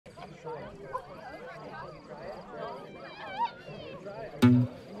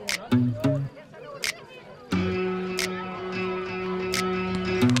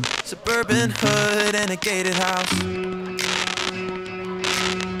suburban hood and a gated house. We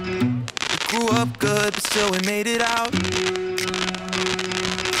grew up good, but still we made it out. From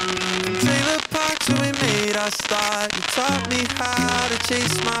trailer parks where we made our start. You taught me how to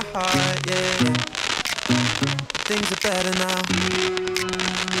chase my heart, yeah. Things are better now.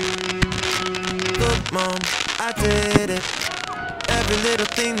 Look, Mom, I did it. Every little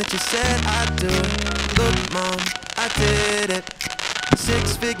thing that you said I'd do. Look, Mom, I did it.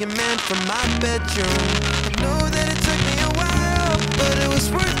 Six-figure man from my bedroom. I know that it took me a while, but it was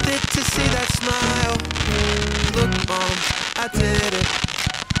worth it to see that smile. Look, Mom, I did it.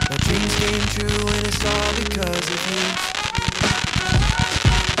 My dreams came true and it's all because of you.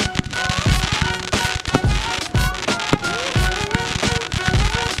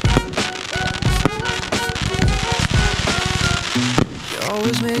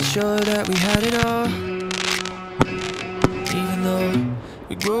 Always made sure that we had it all, even though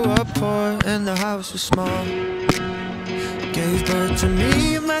we grew up poor and the house was small. Gave birth to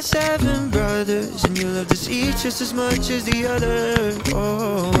me and my 7 brothers, and you loved us each just as much as the other.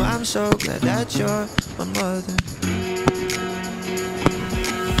 Oh, I'm so glad that you're my mother.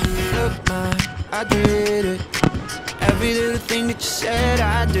 Look, Ma, I did it. Every little thing that you said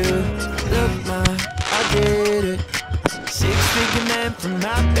I'd do. Look, Ma, I did it. Six-figure man from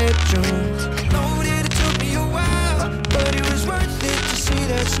my bedroom. Know that it took me a while, but it was worth it to see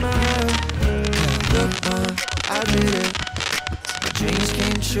that smile. Look, Mom, I did it. My dreams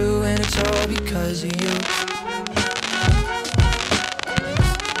came true and it's all because of you.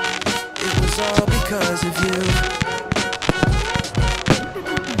 It was all because of you.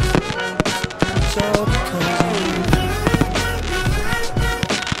 It's all because of you.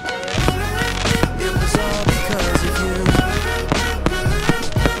 It was all because of you.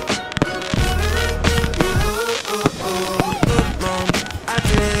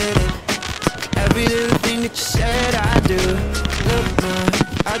 That you said I do. Look, Mom,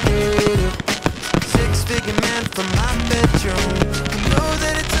 I did it. Six-figure man from my bedroom. You know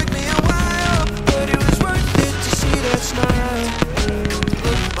that it took me a while, but it was worth it to see that smile.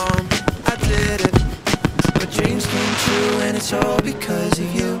 Look, Mom, I did it. My dreams came true and it's all because of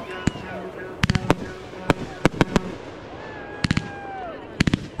you.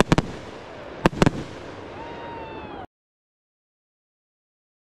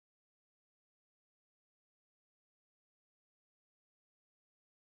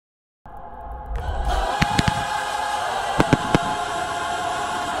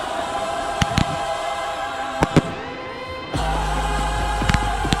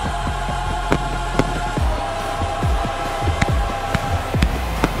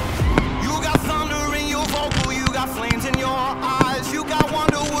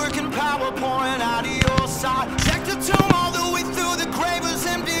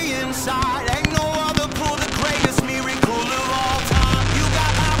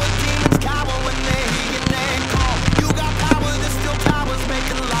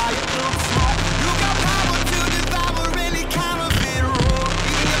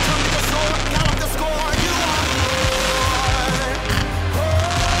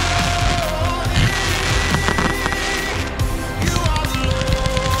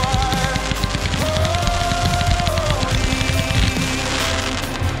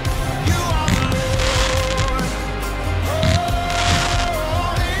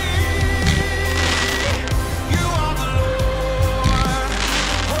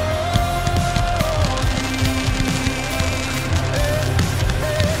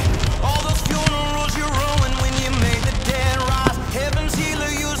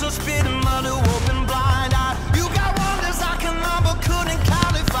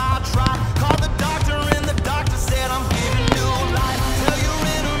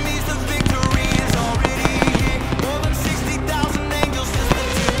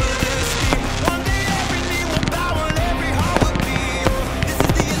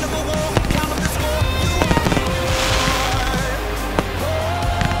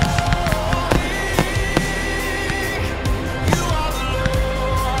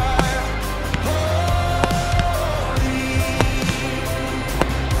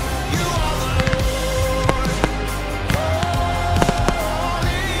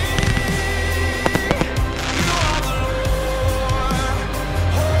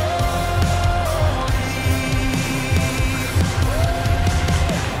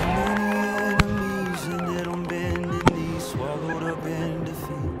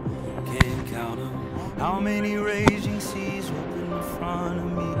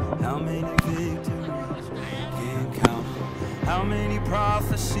 How many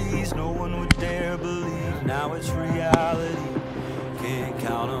prophecies no one would dare believe? Now it's reality. can't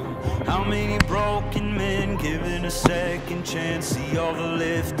count them. How many broken men given a second chance? See all the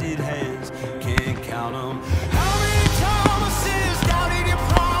lifted hands, can't count them.